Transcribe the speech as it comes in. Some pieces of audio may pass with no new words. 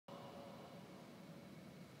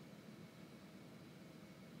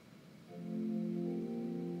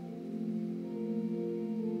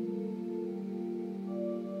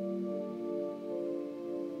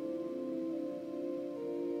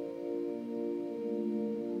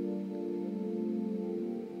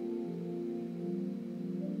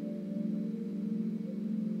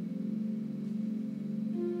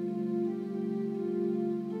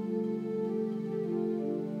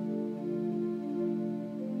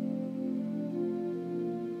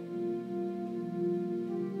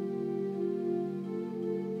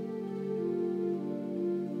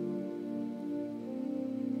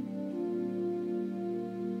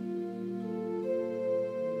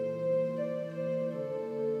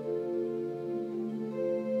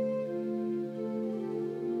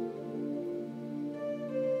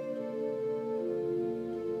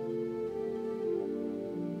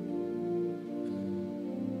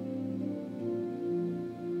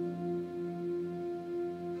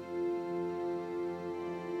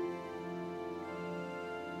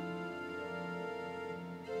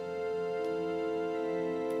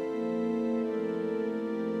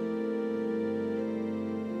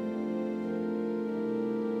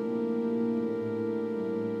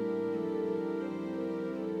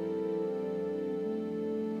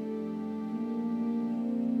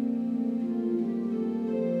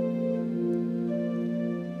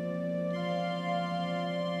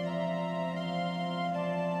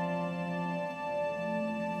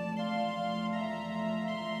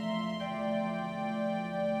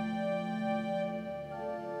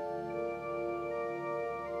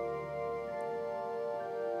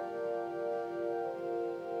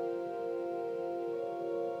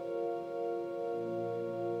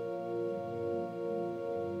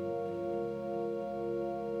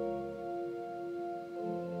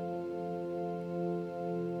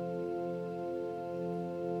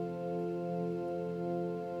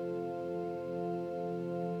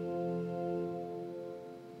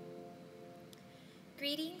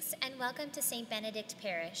Greetings and welcome to St. Benedict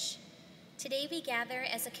Parish. Today we gather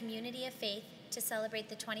as a community of faith to celebrate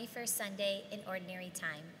the 21st Sunday in Ordinary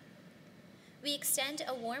Time. We extend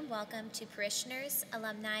a warm welcome to parishioners,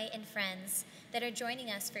 alumni, and friends that are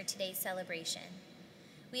joining us for today's celebration.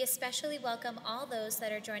 We especially welcome all those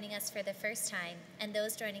that are joining us for the first time and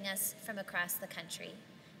those joining us from across the country.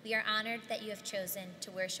 We are honored that you have chosen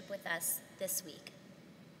to worship with us this week.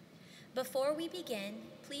 Before we begin,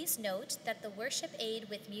 please note that the worship aid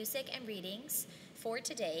with music and readings for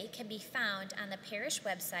today can be found on the parish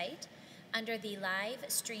website under the Live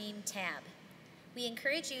Stream tab. We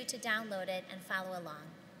encourage you to download it and follow along.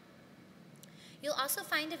 You'll also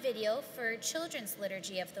find a video for Children's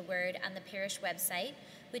Liturgy of the Word on the parish website,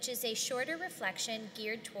 which is a shorter reflection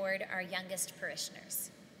geared toward our youngest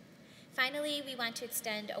parishioners. Finally, we want to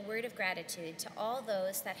extend a word of gratitude to all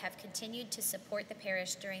those that have continued to support the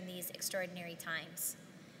parish during these extraordinary times.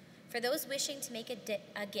 For those wishing to make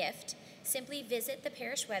a gift, simply visit the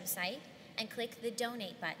parish website and click the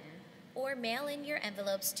Donate button, or mail in your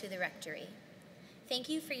envelopes to the rectory. Thank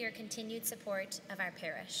you for your continued support of our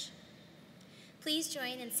parish. Please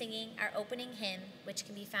join in singing our opening hymn, which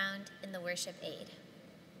can be found in the worship aid.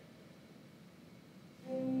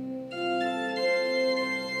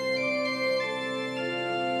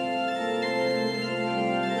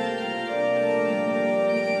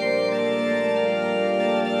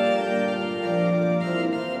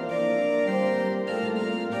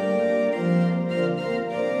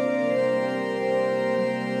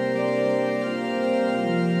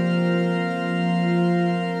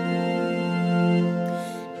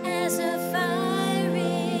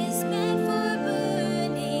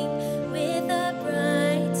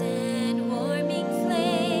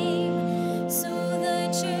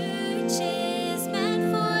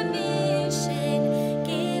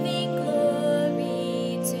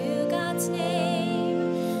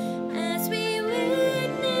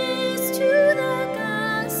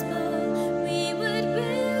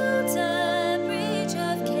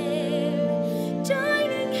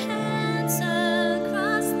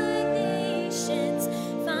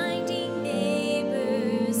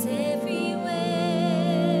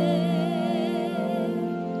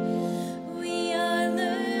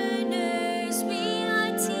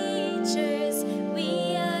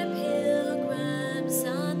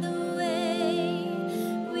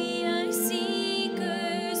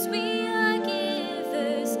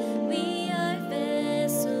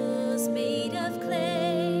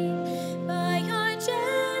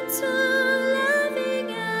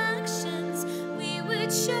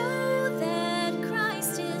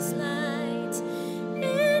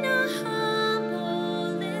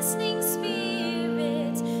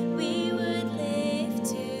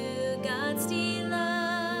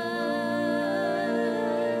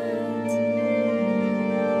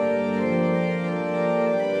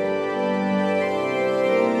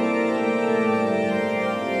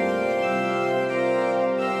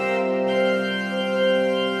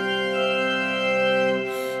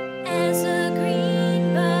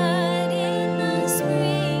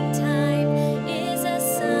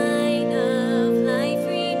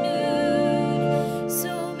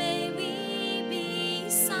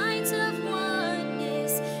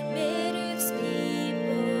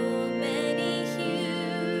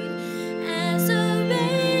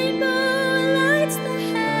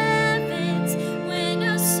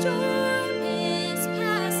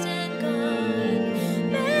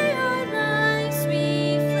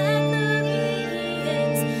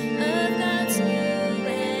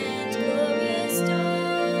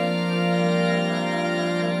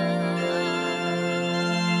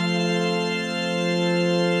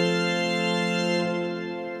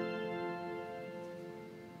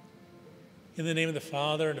 In the name of the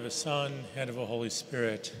Father, and of the Son, and of the Holy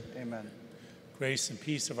Spirit. Amen. Grace and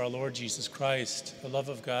peace of our Lord Jesus Christ, the love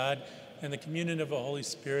of God, and the communion of the Holy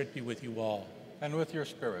Spirit be with you all. And with your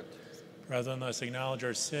spirit. Brethren, let us acknowledge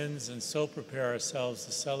our sins and so prepare ourselves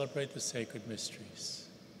to celebrate the sacred mysteries.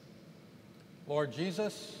 Lord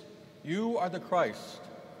Jesus, you are the Christ,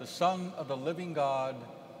 the Son of the living God.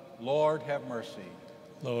 Lord, have mercy.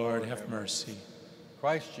 Lord, have mercy.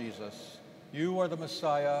 Christ Jesus, you are the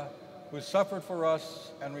Messiah, who suffered for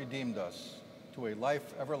us and redeemed us to a life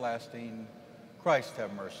everlasting. Christ,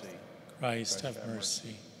 have mercy. Christ, have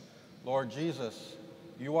mercy. Lord Jesus,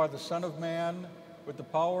 you are the Son of Man with the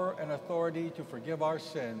power and authority to forgive our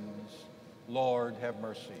sins. Lord, have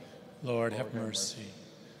mercy. Lord, have mercy.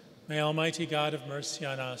 May Almighty God have mercy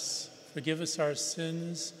on us, forgive us our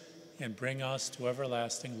sins, and bring us to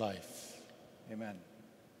everlasting life. Amen.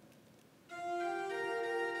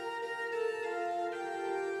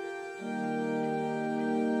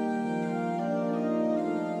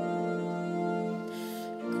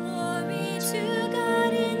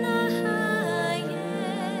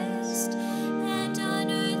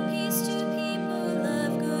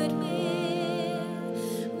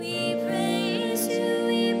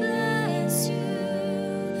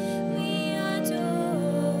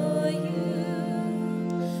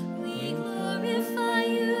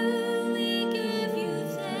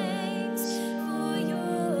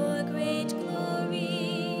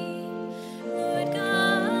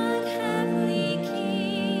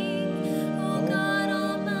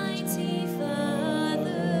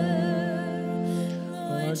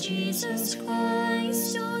 Lord Jesus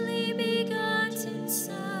Christ, only begotten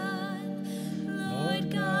Son, Lord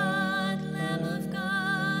God, Lamb of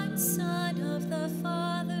God, Son of the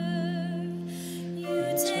Father,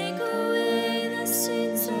 you take away the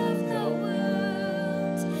sins of the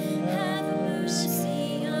world. Have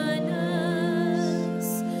mercy on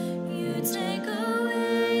us. You take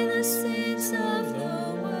away the sins of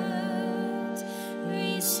the world.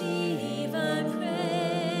 Receive our prayer.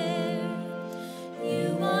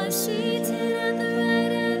 You are seated at the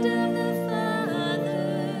right hand of the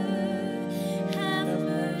Father. Have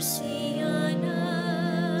mercy on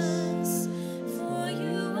us. For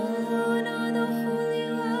you alone are the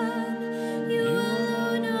Holy One. You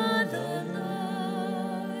alone are the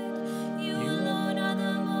Lord. You alone are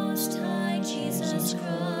the Most High, Jesus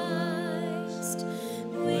Christ.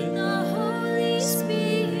 With the Holy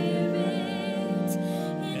Spirit,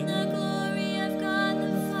 in the glory of God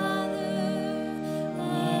the Father.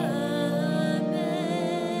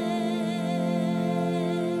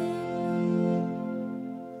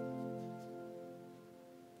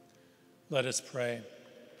 Let us pray.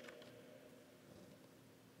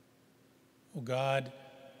 O God,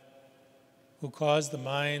 who caused the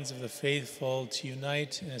minds of the faithful to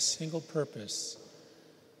unite in a single purpose,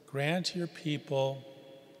 grant your people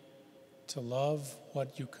to love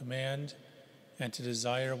what you command and to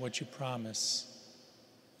desire what you promise,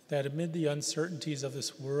 that amid the uncertainties of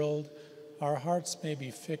this world, our hearts may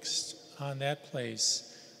be fixed on that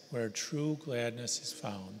place where true gladness is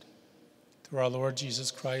found. Through our Lord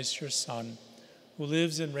Jesus Christ, your Son, who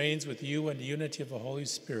lives and reigns with you in the unity of the Holy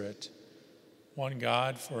Spirit, one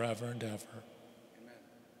God forever and ever. Amen.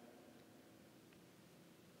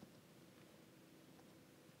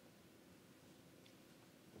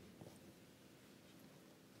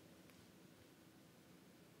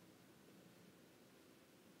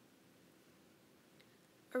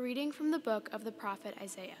 A reading from the book of the prophet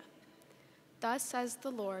Isaiah. Thus says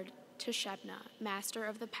the Lord to Shebna, master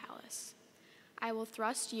of the palace, I will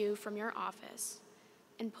thrust you from your office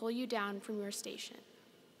and pull you down from your station.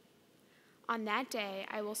 On that day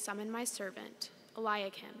I will summon my servant,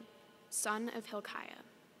 Eliakim, son of Hilkiah.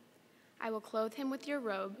 I will clothe him with your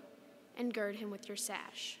robe and gird him with your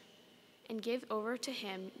sash, and give over to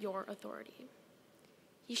him your authority.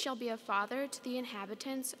 He shall be a father to the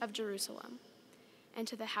inhabitants of Jerusalem and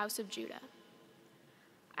to the house of Judah.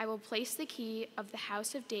 I will place the key of the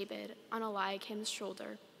house of David on Eliakim's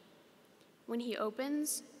shoulder. When he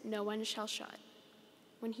opens, no one shall shut.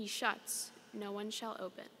 When he shuts, no one shall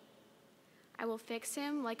open. I will fix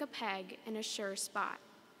him like a peg in a sure spot,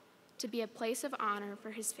 to be a place of honor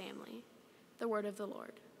for his family. The word of the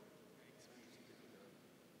Lord.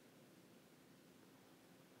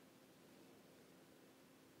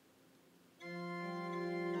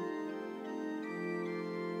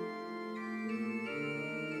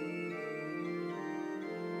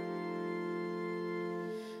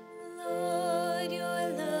 Lord, your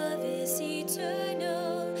love is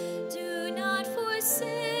eternal. Do not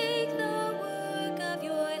forsake the work of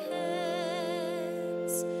your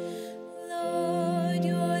hands. Lord,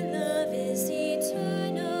 your love is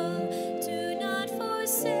eternal.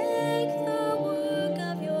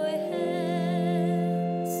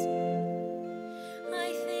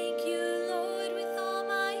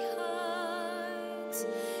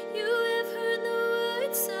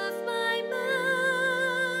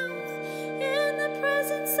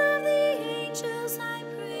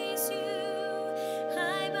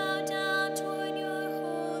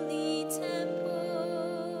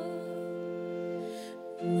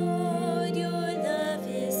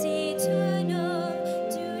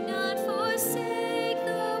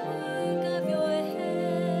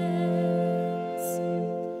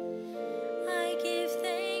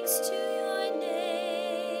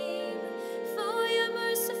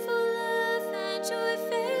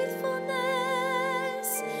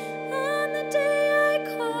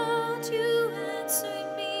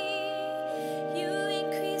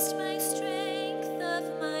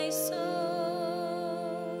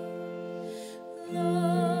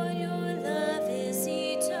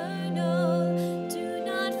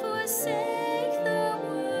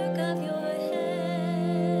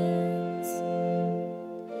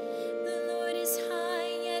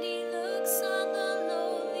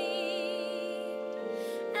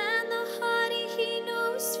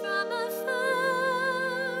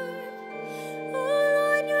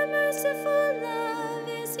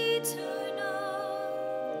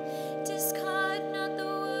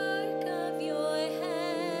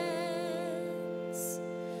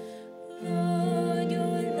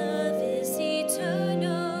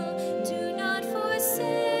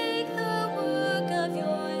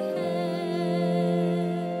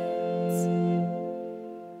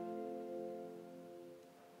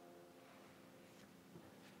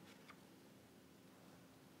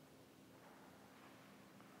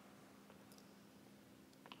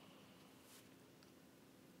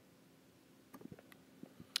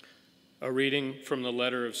 A reading from the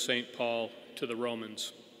letter of St. Paul to the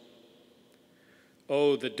Romans.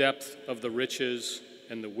 Oh, the depth of the riches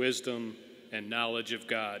and the wisdom and knowledge of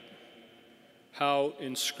God. How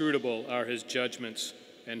inscrutable are his judgments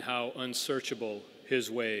and how unsearchable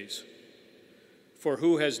his ways. For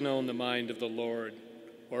who has known the mind of the Lord,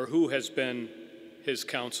 or who has been his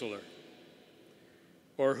counselor?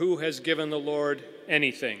 Or who has given the Lord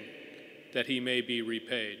anything that he may be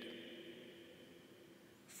repaid?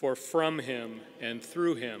 For from him and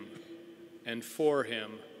through him and for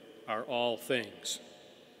him are all things.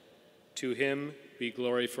 To him be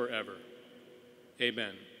glory forever.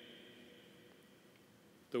 Amen.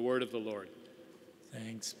 The word of the Lord.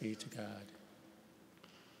 Thanks be to God.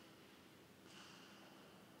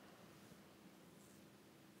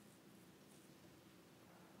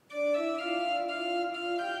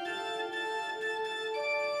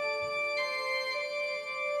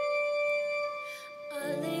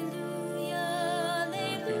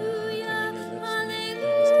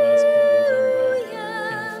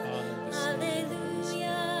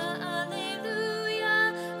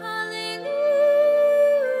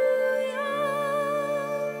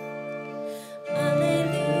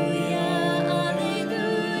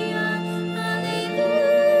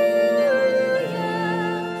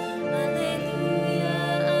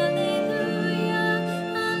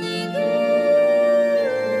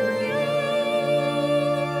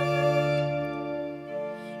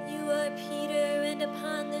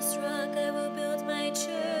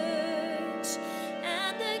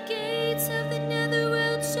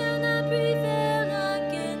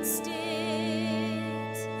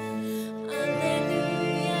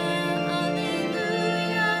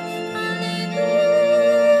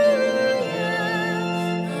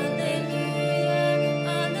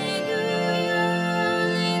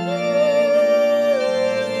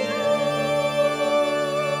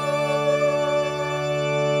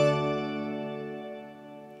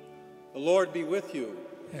 Be with you.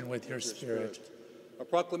 And with your spirit. A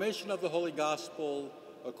proclamation of the Holy Gospel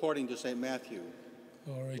according to St. Matthew.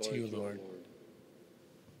 Glory to you, Lord.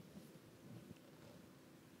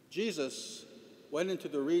 Jesus went into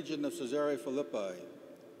the region of Caesarea Philippi,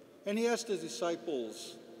 and he asked his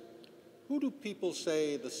disciples, "Who do people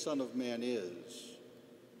say the Son of Man is?"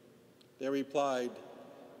 They replied,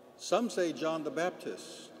 "Some say John the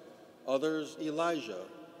Baptist, others Elijah,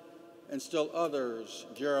 and still others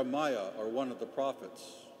Jeremiah or one of the prophets."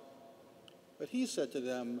 But he said to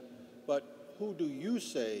them, "But who do you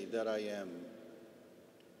say that I am?"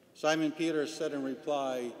 Simon Peter said in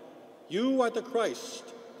reply, "You are the Christ,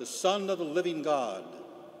 the Son of the living God."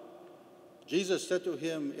 Jesus said to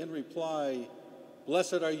him in reply,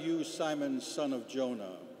 "Blessed are you, Simon, son of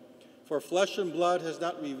Jonah, for flesh and blood has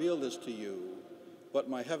not revealed this to you, but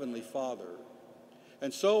my heavenly Father.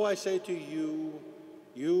 And so I say to you,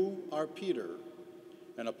 you are Peter,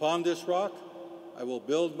 and upon this rock I will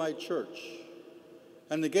build my church,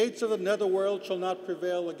 and the gates of the netherworld shall not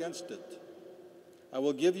prevail against it. I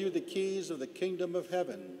will give you the keys of the kingdom of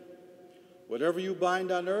heaven. Whatever you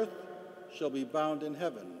bind on earth shall be bound in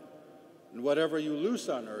heaven, and whatever you loose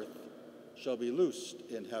on earth shall be loosed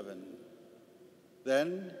in heaven."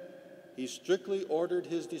 Then he strictly ordered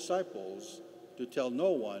his disciples to tell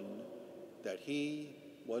no one that he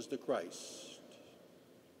was the Christ.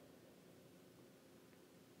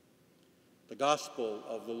 The Gospel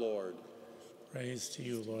of the Lord. Praise to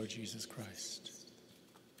you, Lord Jesus Christ.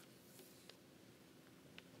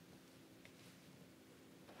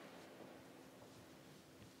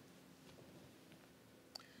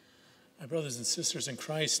 My brothers and sisters in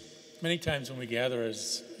Christ, many times when we gather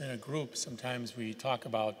as in a group, sometimes we talk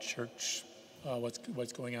about church,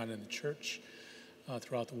 what's going on in the church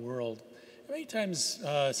throughout the world. Many times,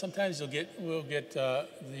 sometimes we'll get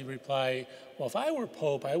the reply, "Well, if I were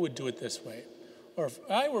Pope, I would do it this way," or "If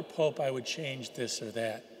I were Pope, I would change this or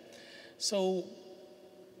that." So,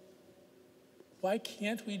 why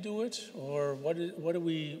can't we do it, or what do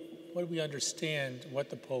we understand what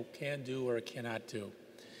the Pope can do or cannot do?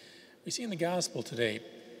 We see in the Gospel today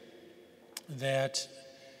that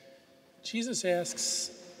Jesus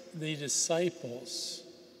asks the disciples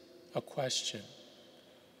a question.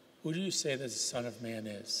 Who do you say that the Son of Man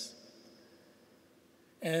is?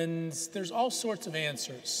 And there's all sorts of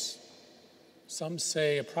answers. Some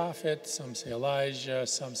say a prophet, some say Elijah,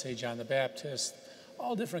 some say John the Baptist,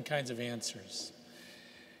 all different kinds of answers.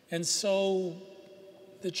 And so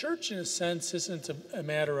the church, in a sense, isn't a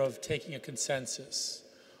matter of taking a consensus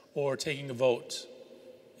or taking a vote.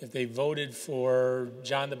 If they voted for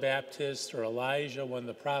John the Baptist or Elijah, one of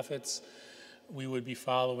the prophets, we would be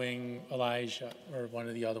following Elijah or one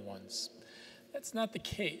of the other ones. That's not the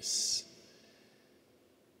case.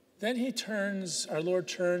 Then our Lord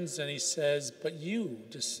turns and he says, but you,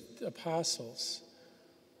 apostles,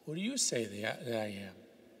 who do you say that I am?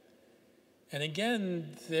 And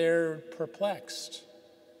again, they're perplexed.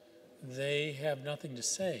 They have nothing to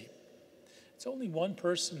say. It's only one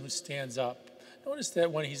person who stands up. Notice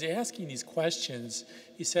that when he's asking these questions,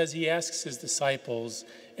 he says he asks his disciples,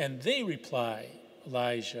 and they reply,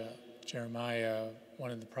 Elijah, Jeremiah,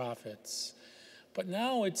 one of the prophets. But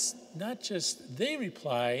now it's not just they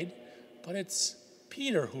replied, but it's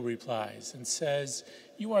Peter who replies and says,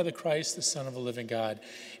 you are the Christ, the Son of the living God.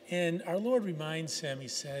 And our Lord reminds him, he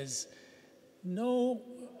says, no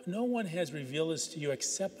one has revealed this to you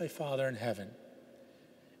except my Father in heaven.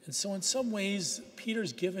 And so in some ways,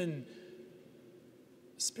 Peter's given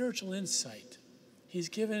spiritual insight. He's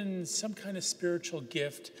given some kind of spiritual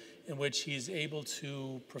gift in which he's able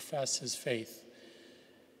to profess his faith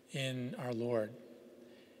in our Lord.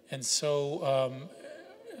 And so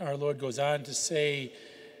our Lord goes on to say,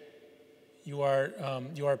 you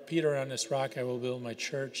are Peter, on this rock I will build my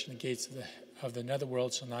church, and the gates of the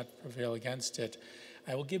netherworld shall not prevail against it.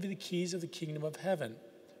 I will give you the keys of the kingdom of heaven.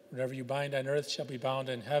 Whatever you bind on earth shall be bound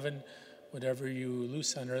in heaven. Whatever you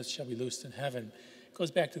loose on earth shall be loosed in heaven. It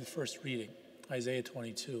goes back to the first reading, Isaiah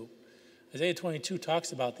 22. Isaiah 22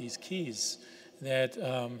 talks about these keys that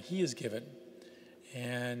he is given.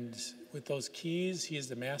 And with those keys, he is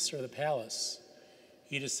the master of the palace.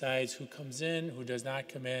 He decides who comes in, who does not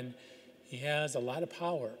come in. He has a lot of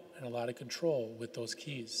power and a lot of control with those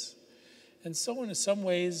keys. And so in some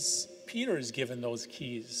ways, Peter is given those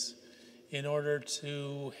keys in order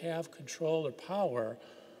to have control or power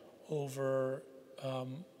over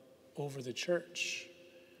the church,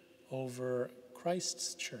 over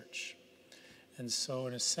Christ's church. And so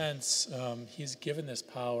in a sense, he's given this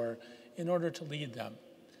power in order to lead them.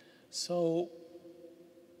 So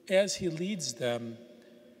as he leads them,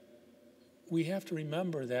 we have to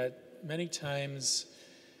remember that many times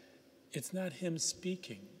it's not him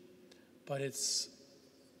speaking, but it's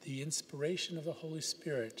the inspiration of the Holy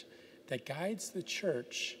Spirit that guides the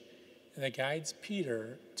church and that guides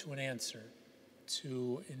Peter to an answer,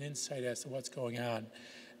 to an insight as to what's going on.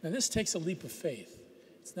 Now, this takes a leap of faith.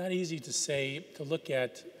 It's not easy to look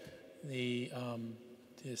at the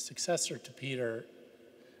successor to Peter,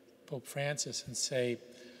 Pope Francis, and say,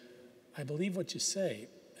 I believe what you say,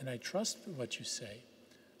 and I trust what you say.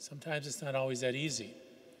 Sometimes it's not always that easy.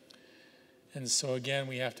 And so again,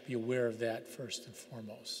 we have to be aware of that first and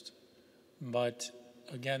foremost. But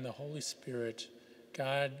again, the Holy Spirit,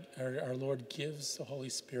 God, our Lord gives the Holy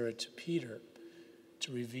Spirit to Peter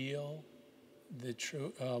to reveal the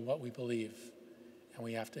true, what we believe. And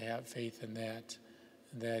we have to have faith in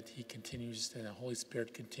that he continues, and the Holy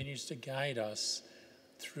Spirit continues to guide us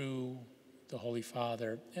through the Holy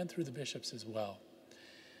Father and through the bishops as well.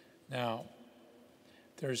 Now,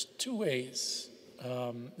 there's two ways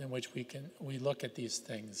in which we look at these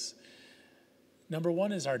things. Number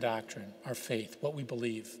one is our doctrine, our faith, what we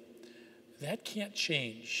believe. That can't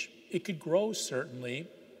change. It could grow, certainly,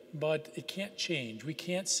 but it can't change. We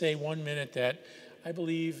can't say one minute that I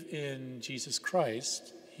believe in Jesus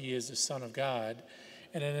Christ, he is the Son of God,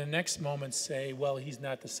 and in the next moment say, well, he's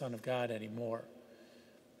not the Son of God anymore.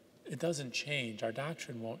 It doesn't change. Our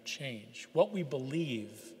doctrine won't change. What we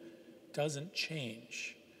believe doesn't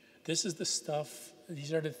change. This is the stuff,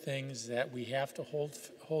 these are the things that we have to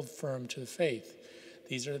hold firm to the faith.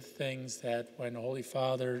 These are the things that when the Holy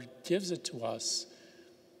Father gives it to us,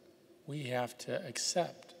 we have to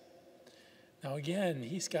accept. Now again,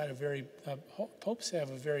 popes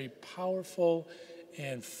have a very powerful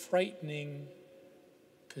and frightening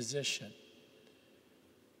position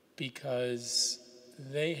because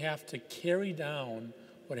they have to carry down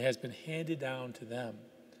what has been handed down to them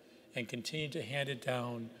and continue to hand it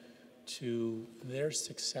down to their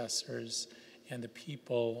successors and the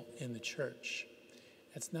people in the church.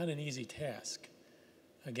 That's not an easy task.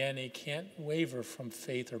 Again, he can't waver from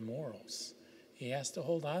faith or morals. He has to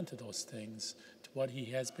hold on to those things, to what he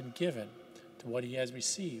has been given, to what he has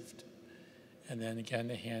received, and then again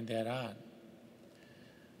to hand that on.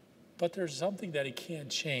 But there's something that he can't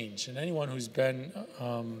change, and anyone who's been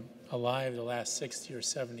alive the last 60 or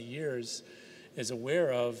 70 years is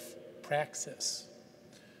aware of praxis.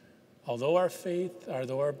 Although our faith,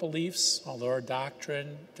 although our beliefs, although our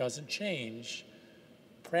doctrine doesn't change,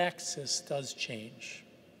 praxis does change.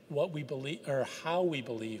 What we believe, or how we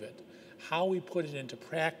believe it, how we put it into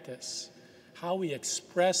practice, how we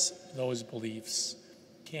express those beliefs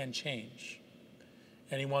can change.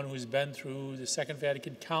 Anyone who's been through the Second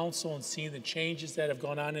Vatican Council and seen the changes that have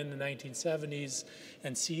gone on in the 1970s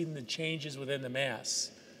and seen the changes within the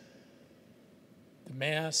Mass, the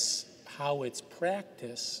Mass, how it's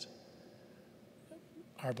practiced,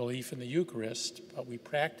 our belief in the Eucharist, but we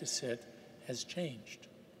practice it, has changed,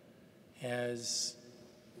 has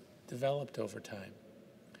developed over time.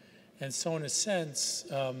 And so in a sense,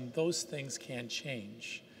 those things can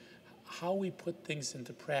change. How we put things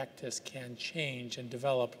into practice can change and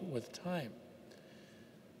develop with time.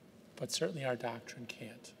 But certainly our doctrine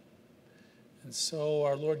can't. And so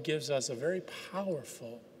our Lord gives us a very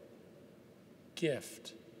powerful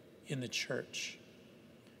gift in the church,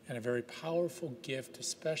 and a very powerful gift,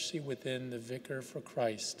 especially within the Vicar for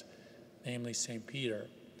Christ, namely St. Peter,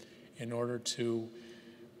 in order to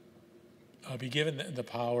be given the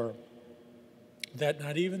power that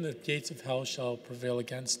not even the gates of hell shall prevail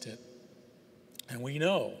against it. And we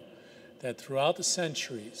know that throughout the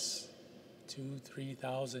centuries,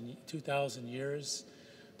 2,000 years,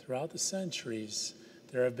 throughout the centuries,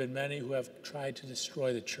 there have been many who have tried to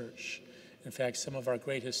destroy the church. In fact, some of our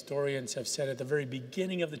great historians have said at the very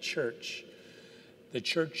beginning of the church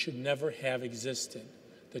should never have existed.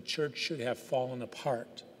 The church should have fallen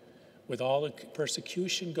apart. With all the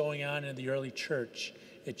persecution going on in the early church,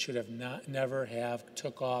 it should have never have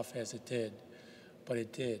took off as it did. But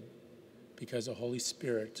it did, because the Holy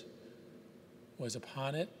Spirit was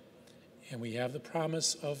upon it, and we have the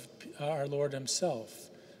promise of our Lord himself.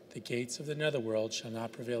 The gates of the netherworld shall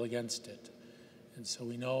not prevail against it. And so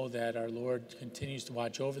we know that our Lord continues to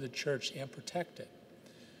watch over the church and protect it.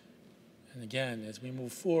 And again, as we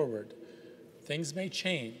move forward, things may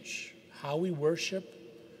change. How we worship,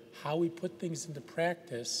 how we put things into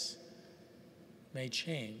practice may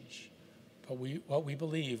change. But what we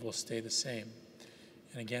believe will stay the same.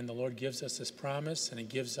 And again, the Lord gives us this promise, and he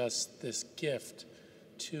gives us this gift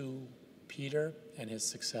to Peter and his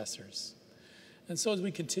successors. And so as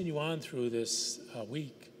we continue on through this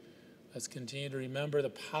week, let's continue to remember the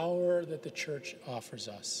power that the church offers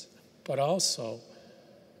us, but also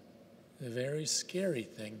the very scary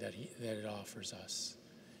thing that it offers us.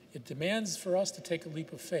 It demands for us to take a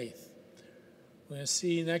leap of faith. We're going to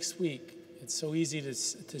see next week, it's so easy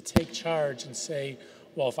to take charge and say,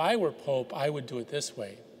 well, if I were Pope, I would do it this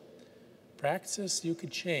way. Praxis, you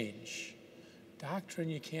could change. Doctrine,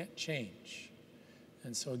 you can't change.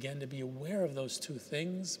 And so again, to be aware of those two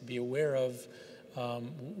things, be aware of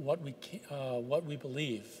what we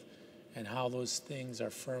believe and how those things are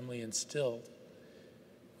firmly instilled.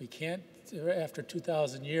 We can't, after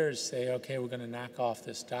 2,000 years, say, okay, we're going to knock off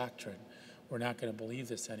this doctrine. We're not going to believe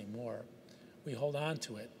this anymore. We hold on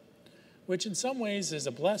to it, which in some ways is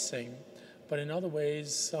a blessing, but in other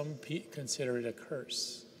ways, some consider it a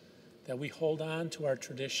curse, that we hold on to our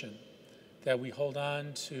tradition, that we hold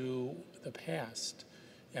on to the past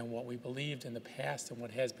and what we believed in the past and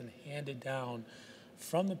what has been handed down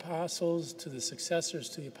from the apostles to the successors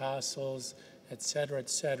to the apostles, et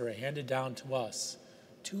cetera, handed down to us.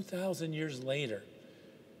 2,000 years later,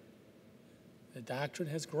 the doctrine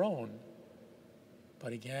has grown,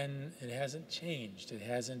 but again, it hasn't changed. It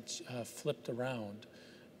hasn't flipped around.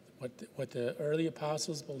 What the early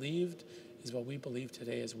apostles believed is what we believe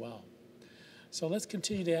today as well. So let's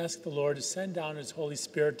continue to ask the Lord to send down his Holy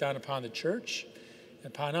Spirit down upon the church,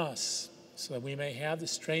 upon us, so that we may have the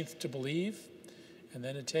strength to believe, and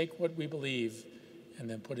then to take what we believe and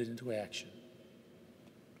then put it into action.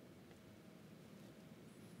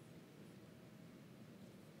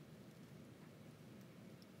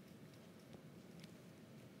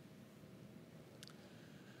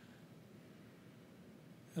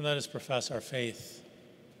 And let us profess our faith.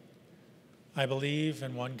 I believe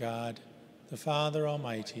in one God, the Father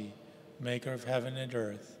Almighty, maker of heaven and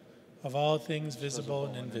earth, of all things visible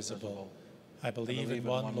and invisible. I believe in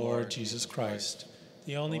one Lord Jesus Christ,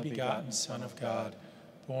 the only begotten Son of God,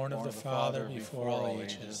 born of the Father before all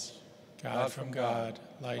ages, God from God,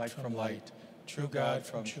 light from light, true God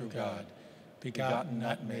from true God, begotten,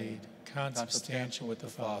 not made, consubstantial with the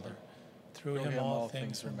Father. Through him all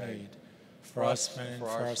things were made. For us men and for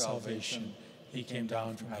our salvation, he came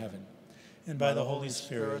down from heaven, and by the Holy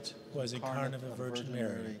Spirit was incarnate of the Virgin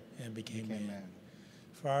Mary and became man.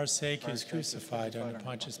 For our sake he was crucified under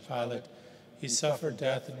Pontius Pilate. He suffered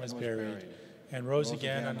death and was buried, and rose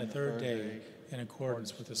again on the third day in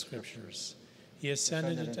accordance with the Scriptures. He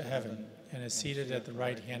ascended into heaven and is seated at the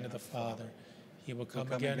right hand of the Father. He will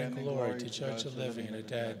come again in glory to judge the living and the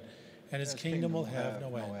dead, and his kingdom will have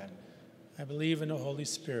no end. I believe in the Holy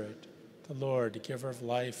Spirit, the Lord, the giver of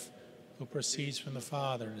life, who proceeds from the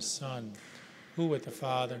Father and the Son, who with the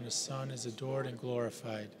Father and the Son is adored and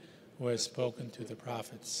glorified, who has spoken through the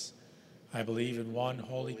prophets. I believe in one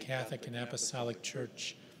holy Catholic and Apostolic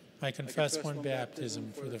Church. I confess one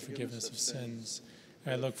baptism for the forgiveness of sins,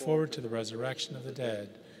 and I look forward to the resurrection of the dead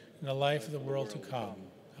and the life of the world to come.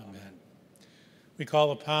 Amen. We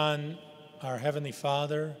call upon our Heavenly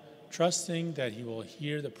Father, trusting that he will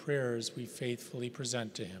hear the prayers we faithfully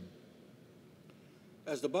present to him.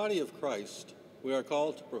 As the body of Christ, we are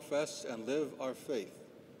called to profess and live our faith.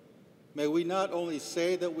 May we not only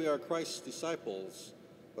say that we are Christ's disciples,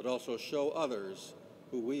 but also show others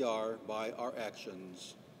who we are by our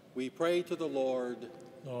actions. We pray to the Lord.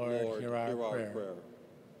 Lord, hear our prayer.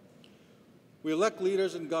 We elect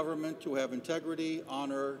leaders in government who have integrity,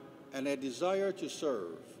 honor, and a desire to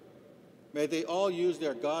serve. May they all use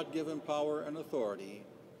their God-given power and authority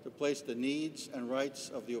to place the needs and rights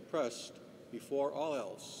of the oppressed before all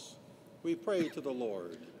else. We pray to the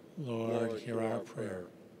Lord. Lord, hear our prayer.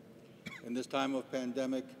 In this time of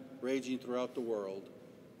pandemic raging throughout the world,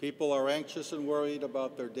 people are anxious and worried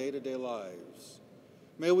about their day-to-day lives.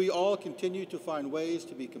 May we all continue to find ways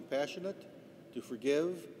to be compassionate, to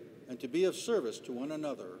forgive, and to be of service to one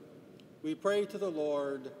another. We pray to the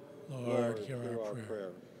Lord. Lord, hear our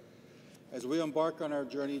prayer. As we embark on our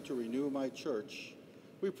journey to renew my church,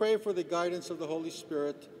 we pray for the guidance of the Holy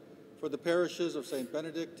Spirit for the parishes of St.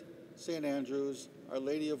 Benedict, St. Andrews, Our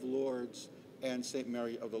Lady of Lourdes, and St.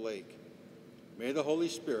 Mary of the Lake. May the Holy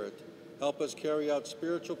Spirit help us carry out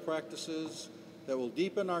spiritual practices that will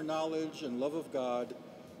deepen our knowledge and love of God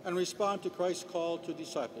and respond to Christ's call to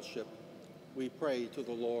discipleship. We pray to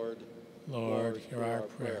the Lord. Lord, hear our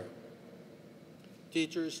prayer.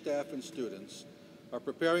 Teachers, staff, and students are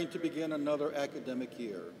preparing to begin another academic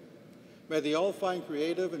year. May they all find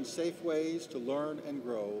creative and safe ways to learn and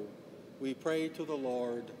grow. We pray to the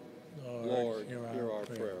Lord. Lord, hear our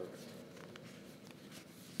prayer.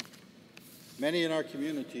 Many in our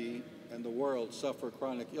community and the world suffer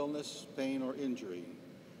chronic illness, pain, or injury.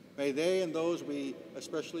 May they and those we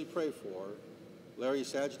especially pray for, Larry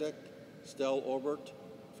Sajdek, Stell Obert,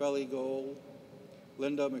 Feli Gold,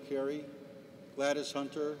 Linda McCary, Gladys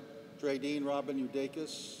Hunter, Dradine Robin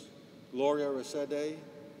Eudakis, Gloria Resede,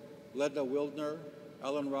 Ledna Wildner,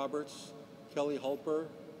 Alan Roberts, Kelly Hulper,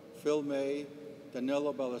 Phil May,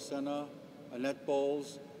 Danilo Balacena, Annette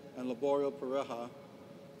Bowles, and Laborio Pareja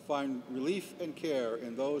find relief and care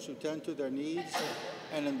in those who tend to their needs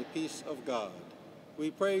and in the peace of God.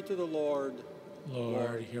 We pray to the Lord.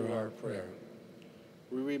 Lord, hear our prayer.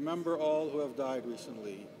 We remember all who have died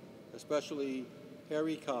recently, especially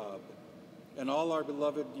Harry Cobb and all our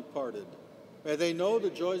beloved departed. May they know the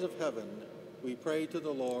joys of heaven. We pray to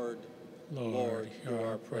the Lord. Lord, hear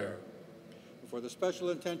our prayer. For the special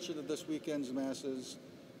intention of this weekend's Masses,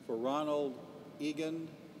 for Ronald Egan,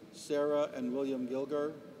 Sarah and William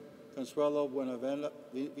Gilger, Consuelo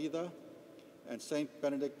Buenavida, and St.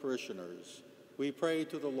 Benedict parishioners, we pray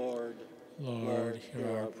to the Lord. Lord,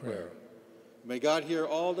 hear our prayer. May God hear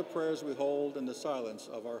all the prayers we hold in the silence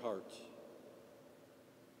of our hearts.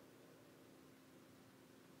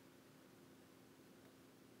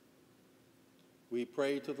 We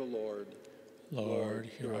pray to the Lord. Lord,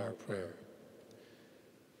 hear our prayer.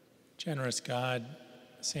 Generous God,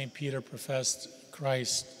 St. Peter professed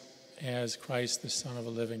Christ as Christ, the Son of a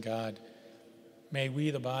living God. May we,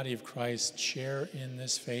 the body of Christ, share in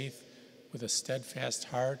this faith with a steadfast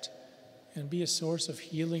heart and be a source of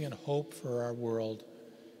healing and hope for our world.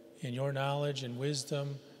 In your knowledge and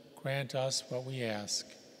wisdom, grant us what we ask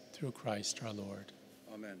through Christ our Lord.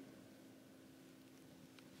 Amen.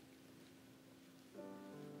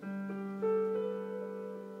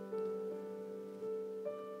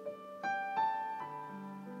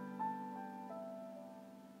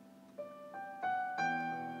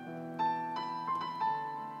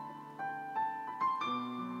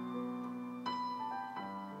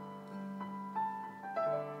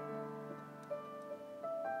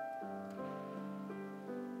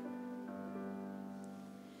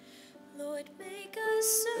 Lord, make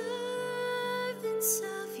us servants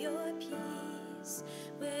of your peace.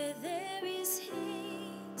 Where there is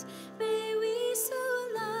hate, may we so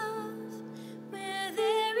love. Where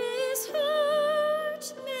there is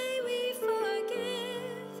hurt, may we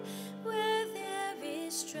forgive. Where there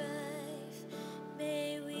is strife,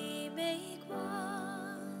 may we make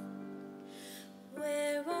one.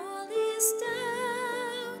 Where all is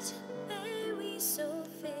doubt, may we sow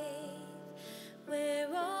faith. Where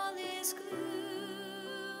all is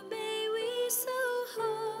gloom, may we sow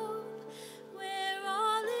hope. Where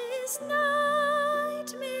all is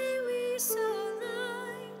night, may we sow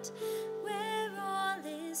light. Where all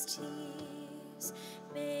is tears,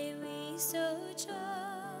 may we sow joy.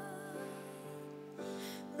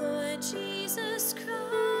 Lord Jesus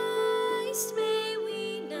Christ, may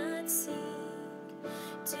we not seek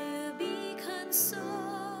to be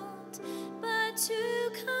consoled, but to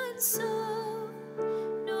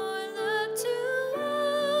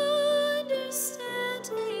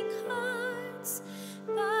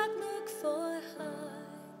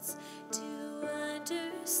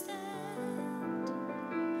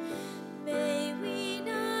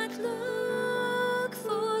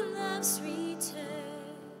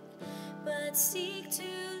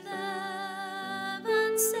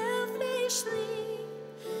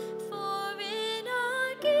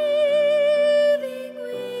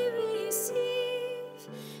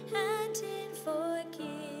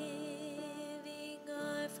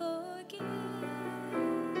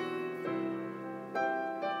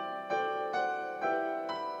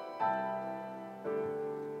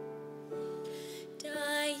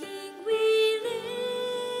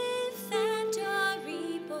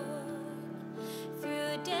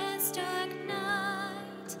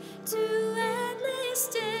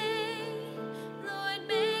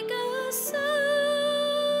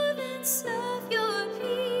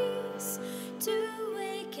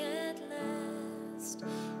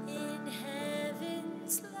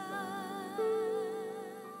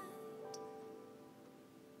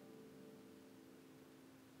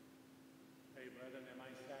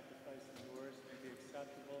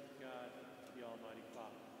the Almighty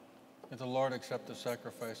Father. May the Lord accept the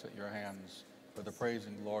sacrifice at your hands for the praise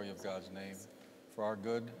and glory of God's name, for our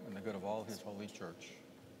good and the good of all his holy church.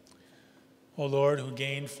 O Lord, who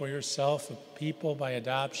gained for yourself a people by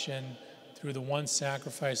adoption through the one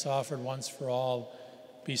sacrifice offered once for all,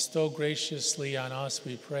 bestow graciously on us,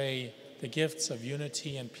 we pray, the gifts of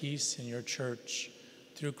unity and peace in your church,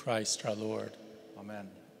 through Christ our Lord. Amen.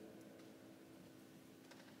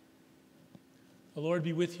 The Lord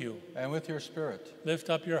be with you. And with your spirit. Lift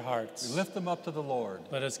up your hearts. We lift them up to the Lord.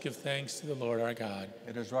 Let us give thanks to the Lord our God.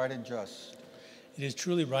 It is right and just. It is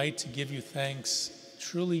truly right to give you thanks,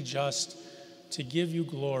 truly just to give you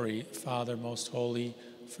glory, Father most holy,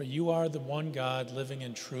 for you are the one God, living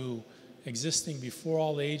and true, existing before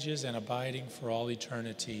all ages and abiding for all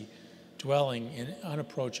eternity, dwelling in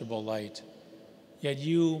unapproachable light. Yet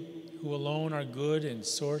you, who alone are good and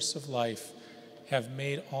source of life, have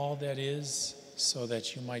made all that is, so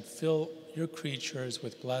that you might fill your creatures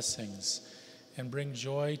with blessings and bring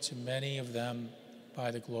joy to many of them by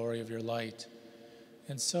the glory of your light.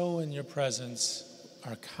 And so in your presence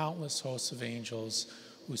are countless hosts of angels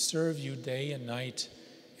who serve you day and night,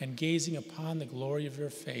 and gazing upon the glory of your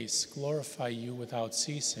face, glorify you without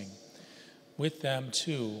ceasing. With them,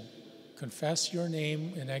 too, confess your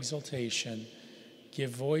name in exaltation, give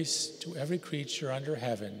voice to every creature under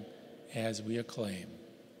heaven as we acclaim.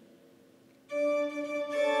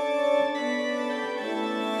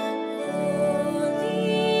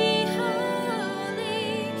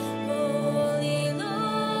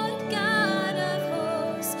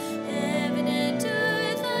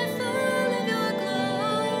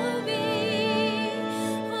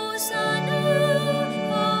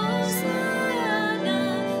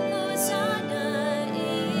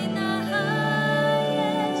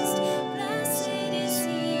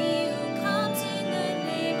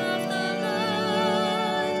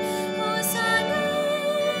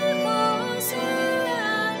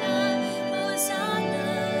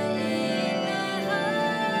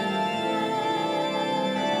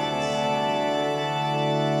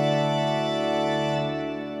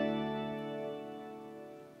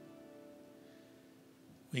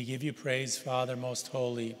 We give you praise, Father most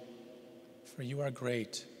holy, for you are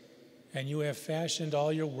great, and you have fashioned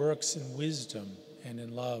all your works in wisdom and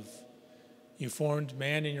in love. You formed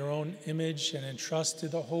man in your own image and entrusted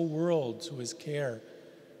the whole world to his care,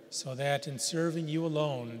 so that in serving you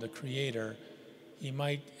alone, the Creator, he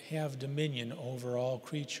might have dominion over all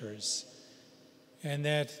creatures, and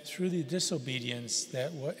that through the disobedience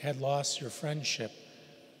that had lost your friendship,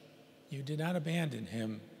 you did not abandon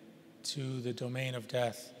him to the domain of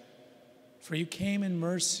death. For you came in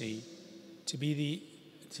mercy to be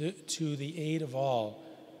to the aid of all,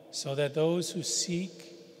 so that those who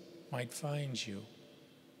seek might find you.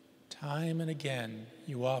 Time and again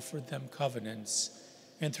you offered them covenants,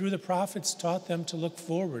 and through the prophets taught them to look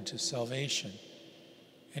forward to salvation.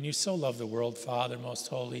 And you so loved the world, Father most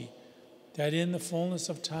holy, that in the fullness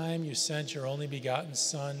of time you sent your only begotten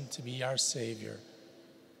Son to be our Savior.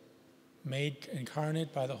 Made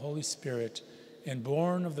incarnate by the Holy Spirit and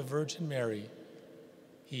born of the Virgin Mary,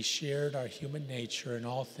 he shared our human nature in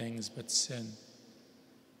all things but sin.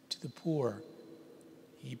 To the poor,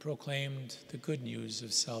 he proclaimed the good news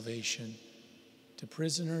of salvation. To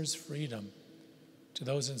prisoners, freedom. To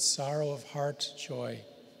those in sorrow of heart, joy.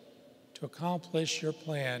 To accomplish your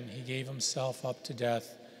plan, he gave himself up to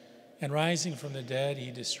death, and rising from the dead,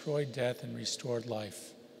 he destroyed death and restored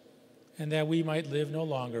life. And that we might live no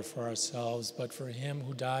longer for ourselves, but for him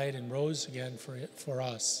who died and rose again for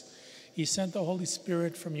us. He sent the Holy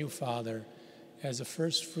Spirit from you, Father, as the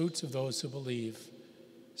first fruits of those who believe,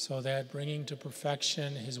 so that, bringing to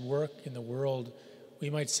perfection his work in the world,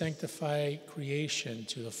 we might sanctify creation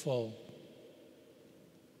to the full.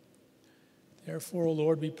 Therefore, O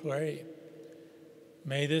Lord, we pray,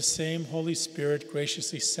 may this same Holy Spirit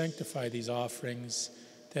graciously sanctify these offerings,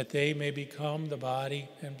 that they may become the body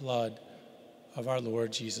and blood of our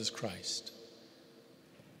Lord Jesus Christ.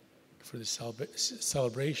 For the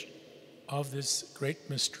celebration of this great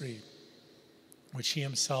mystery, which he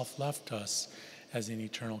himself left us as an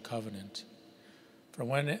eternal covenant. For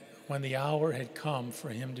when the hour had come for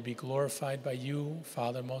him to be glorified by you,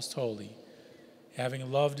 Father most holy, having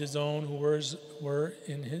loved his own who were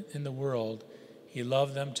in the world, he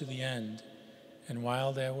loved them to the end. And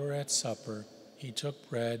while they were at supper, he took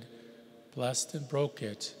bread, blessed and broke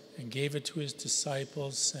it, and gave it to his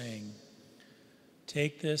disciples, saying,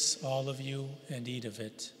 "Take this, all of you, and eat of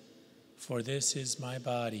it, for this is my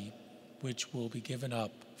body, which will be given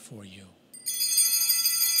up for you."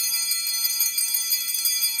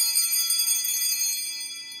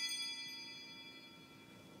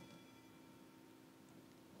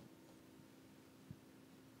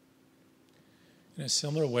 In a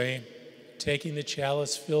similar way, taking the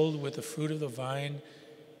chalice filled with the fruit of the vine,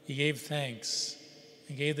 he gave thanks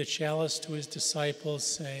and gave the chalice to his disciples,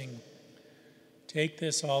 saying, "Take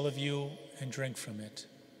this, all of you, and drink from it.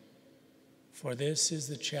 For this is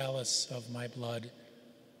the chalice of my blood,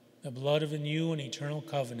 the blood of a new and eternal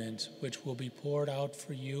covenant, which will be poured out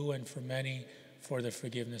for you and for many for the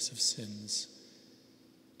forgiveness of sins.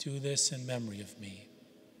 Do this in memory of me."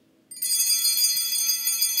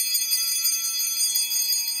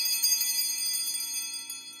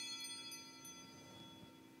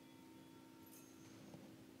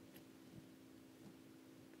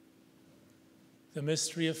 The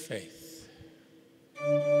mystery of faith.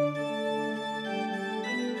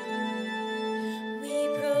 We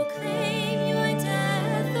proclaim your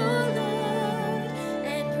death, O Lord,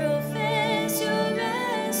 and profess your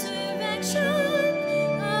resurrection until you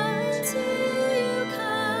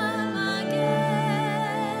come again.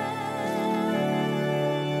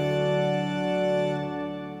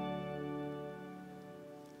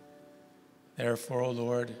 Therefore, O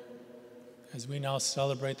Lord, as we now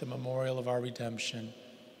celebrate the memorial of our redemption,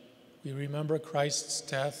 we remember Christ's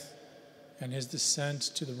death and his descent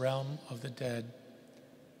to the realm of the dead.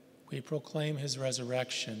 We proclaim his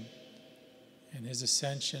resurrection and his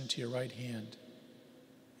ascension to your right hand.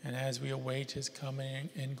 And as we await his coming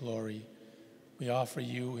in glory, we offer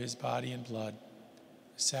you his body and blood,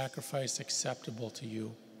 a sacrifice acceptable to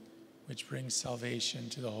you, which brings salvation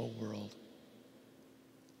to the whole world.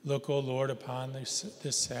 Look, O Lord, upon this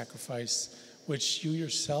sacrifice which you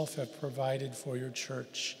yourself have provided for your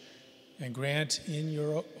church, and grant in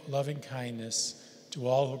your loving kindness to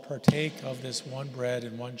all who partake of this one bread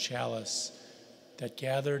and one chalice, that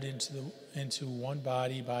gathered into one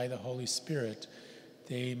body by the Holy Spirit,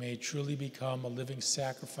 they may truly become a living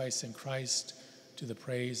sacrifice in Christ to the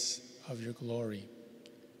praise of your glory.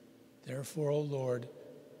 Therefore, O Lord,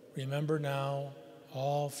 remember now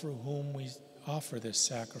all for whom we offer this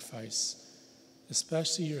sacrifice,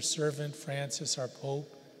 especially your servant Francis, our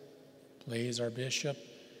Pope, Blaise, our Bishop,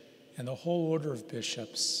 and the whole order of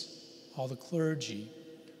bishops, all the clergy,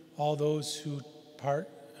 all those who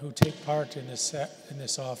take part in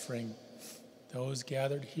this offering, those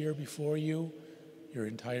gathered here before you, your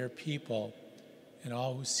entire people, and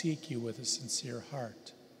all who seek you with a sincere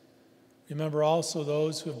heart. Remember also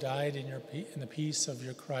those who have died in the peace of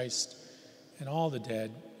your Christ, and all the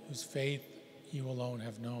dead whose faith you alone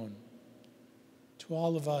have known. To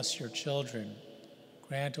all of us, your children,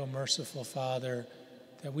 grant, O merciful Father,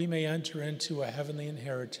 that we may enter into a heavenly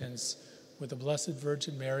inheritance with the Blessed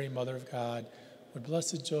Virgin Mary, Mother of God, with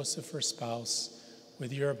blessed Joseph, her spouse,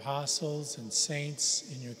 with your apostles and saints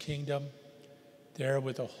in your kingdom, there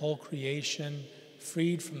with the whole creation,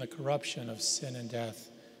 freed from the corruption of sin and death,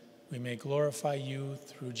 we may glorify you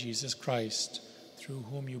through Jesus Christ, through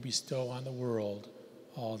whom you bestow on the world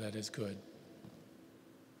all that is good.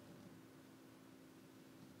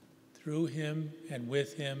 Through him and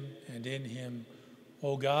with him and in him,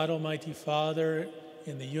 O God, Almighty Father,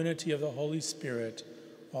 in the unity of the Holy Spirit,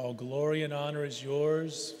 all glory and honor is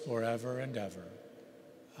yours forever and ever.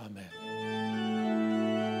 Amen.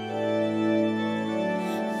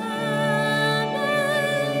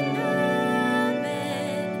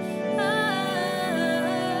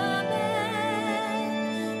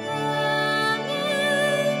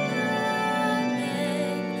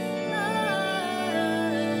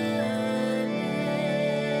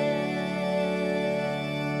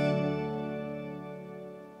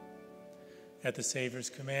 At the Savior's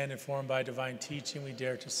command, informed by divine teaching, we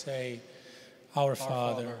dare to say, Our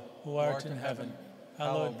Father, who art in heaven,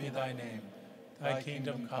 hallowed be thy name. Thy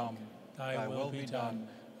kingdom come, thy will be done,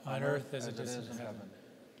 on earth as it is in heaven.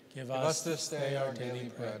 Give us this day our daily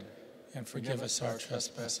bread, and forgive us our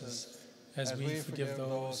trespasses, as we forgive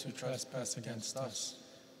those who trespass against us.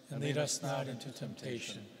 And lead us not into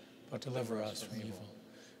temptation, but deliver us from evil.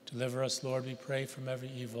 Deliver us, Lord, we pray, from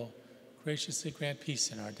every evil. Graciously grant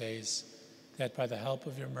peace in our days, that by the help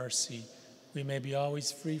of your mercy we may be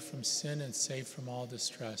always free from sin and safe from all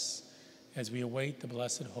distress, as we await the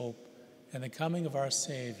blessed hope and the coming of our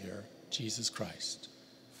Savior, Jesus Christ.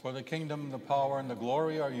 For the kingdom, the power, and the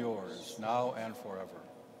glory are yours, now and forever.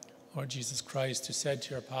 Lord Jesus Christ, who said to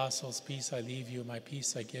your apostles, Peace I leave you, my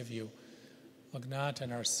peace I give you, look not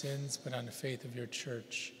on our sins, but on the faith of your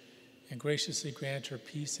church, and graciously grant her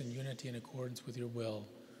peace and unity in accordance with your will,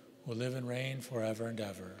 who live and reign forever and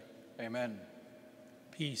ever. Amen.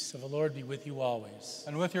 Peace of the Lord be with you always.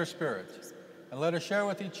 And with your spirit. And let us share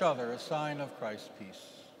with each other a sign of Christ's peace.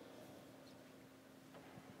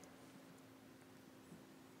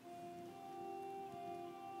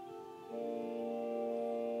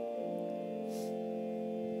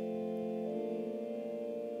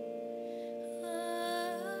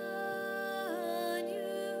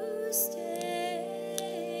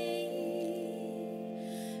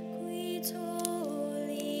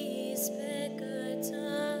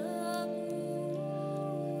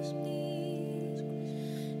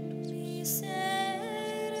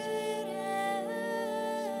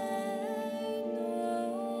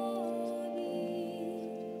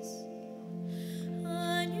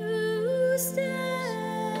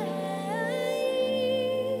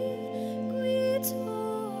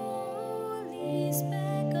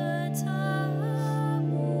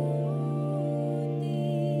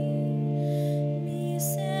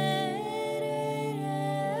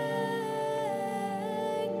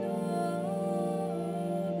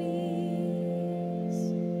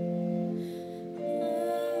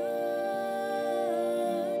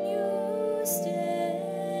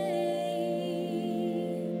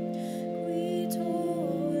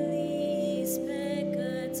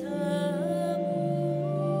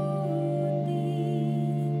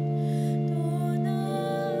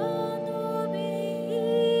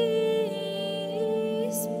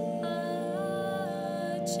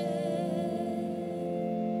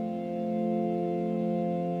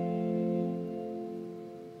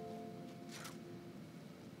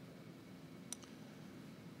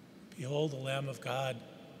 Behold the Lamb of God.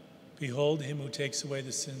 Behold him who takes away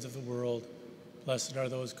the sins of the world. Blessed are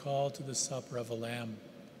those called to the supper of the Lamb.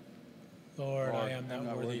 Lord, I am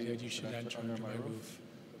not worthy that you should enter under my roof,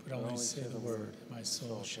 but only say the word, and my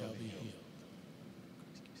soul shall be healed.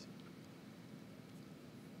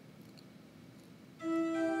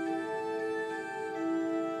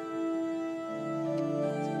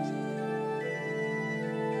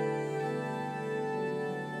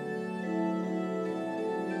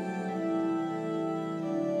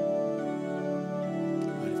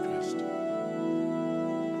 Light of Christ. Light of Christ.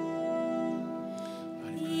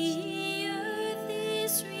 The earth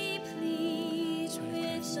is replete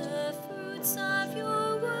with the fruits of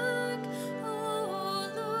your work,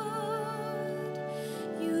 O Lord.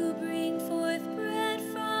 You bring forth bread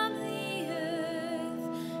from the earth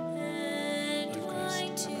and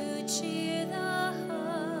wine to cheer the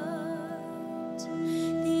heart.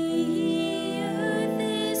 The earth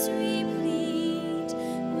is replete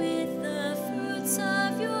with the fruits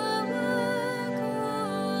of your work, O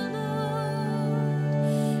Lord.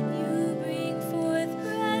 You bring forth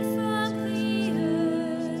bread from the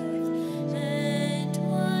earth and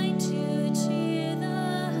wine to cheer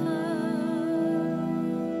the heart.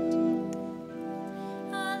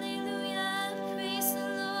 Hallelujah, praise the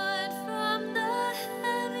Lord from the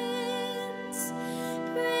heavens.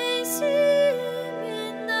 Praise him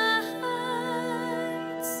in the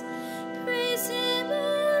heights. Praise him,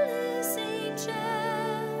 all his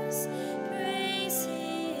angels. Praise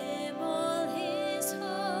him, all his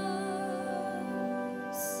hosts.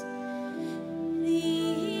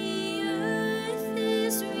 The earth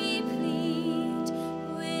is replete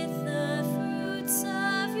with the fruits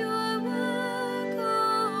of your work, O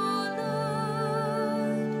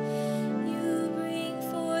Lord. You bring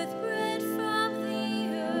forth bread from the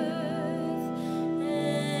earth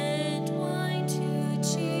and wine to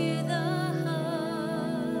cheer the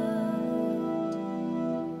heart.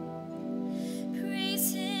 Praise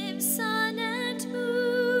him, sun and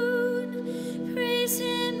moon. Praise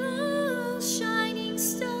him, all shining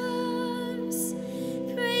stars.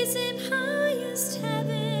 Praise him, highest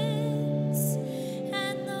heavens,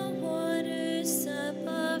 and the waters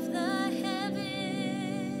above the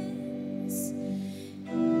heavens.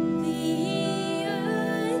 The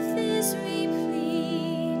earth is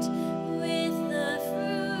replete with the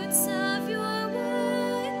fruits of your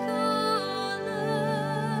work, O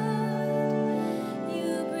Lord.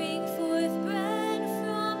 You bring forth bread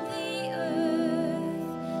from the earth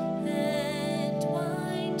and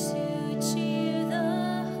wine to cheer the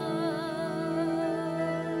heart.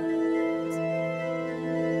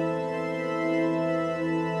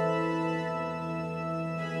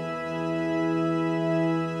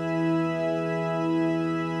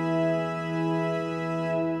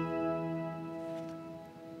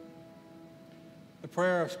 The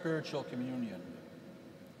prayer of spiritual communion.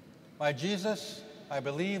 My Jesus, I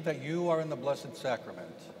believe that you are in the Blessed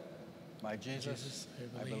Sacrament. My Jesus,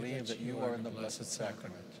 I believe that you are in the Blessed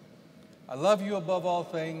Sacrament. I love you above all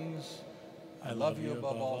things. I love you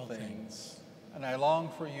above all things. And I long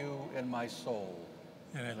for you in my soul.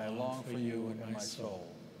 And I long for you in my soul.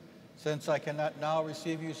 Since I cannot now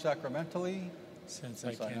receive you sacramentally, Since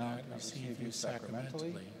I cannot receive you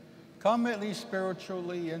sacramentally, come at least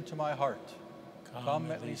spiritually into my heart.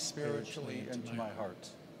 come at least spiritually into my heart.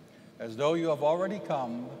 As though you have already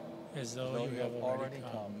come, As though you have already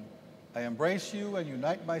come, I embrace you and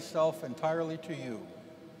unite myself entirely to you.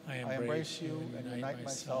 I I embrace you and unite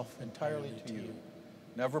myself entirely to you.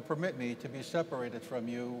 Never permit me to be separated from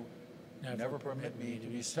you. Never permit me to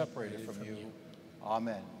be separated from you.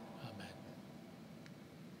 Amen. Amen.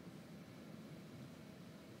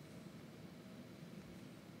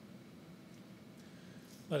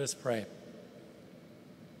 Let us pray.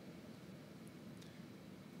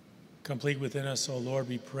 Complete within us, O Lord,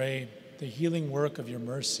 we pray, the healing work of your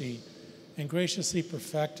mercy, and graciously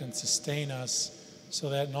perfect and sustain us, so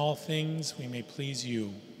that in all things we may please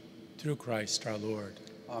you, through Christ our Lord.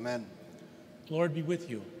 Amen. Lord be with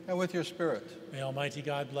you. And with your spirit. May Almighty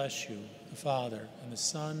God bless you, the Father, and the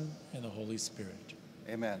Son, and the Holy Spirit.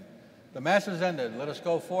 Amen. The Mass is ended. Let us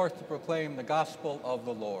go forth to proclaim the gospel of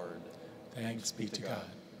the Lord. Thanks be to God.